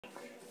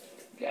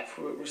Yeah,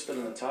 we're still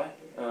in the tie.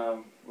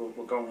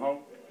 We're going home.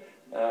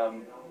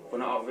 We're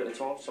not out of it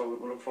at all, so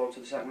we look forward to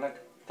the second leg.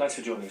 Thanks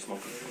for joining us, Mark.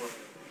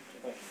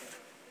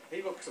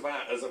 He looks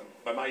about as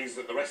amazed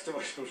at the rest of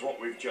us as what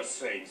we've just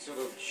seen, sort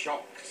of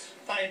shocked.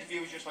 That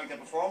interview was just like the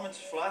performance,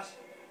 flat.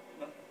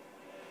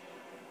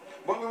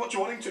 Well, what do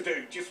you want him to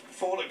do? Just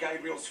fall at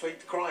Gabriel's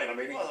feet crying? I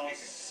mean, well,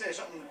 say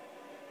something,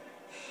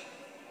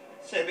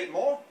 say a bit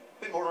more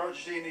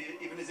urgency in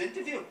even his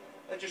interview.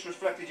 It just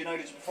reflected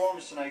United's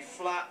performance tonight,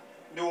 flat,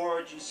 no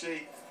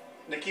urgency,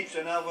 and they keep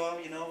saying, oh, well,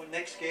 you know,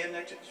 next game,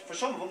 for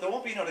some of them, there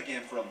won't be another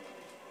game for them.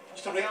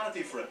 It's the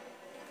reality for it.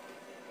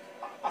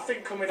 I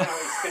think coming out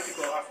is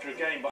difficult after a game, but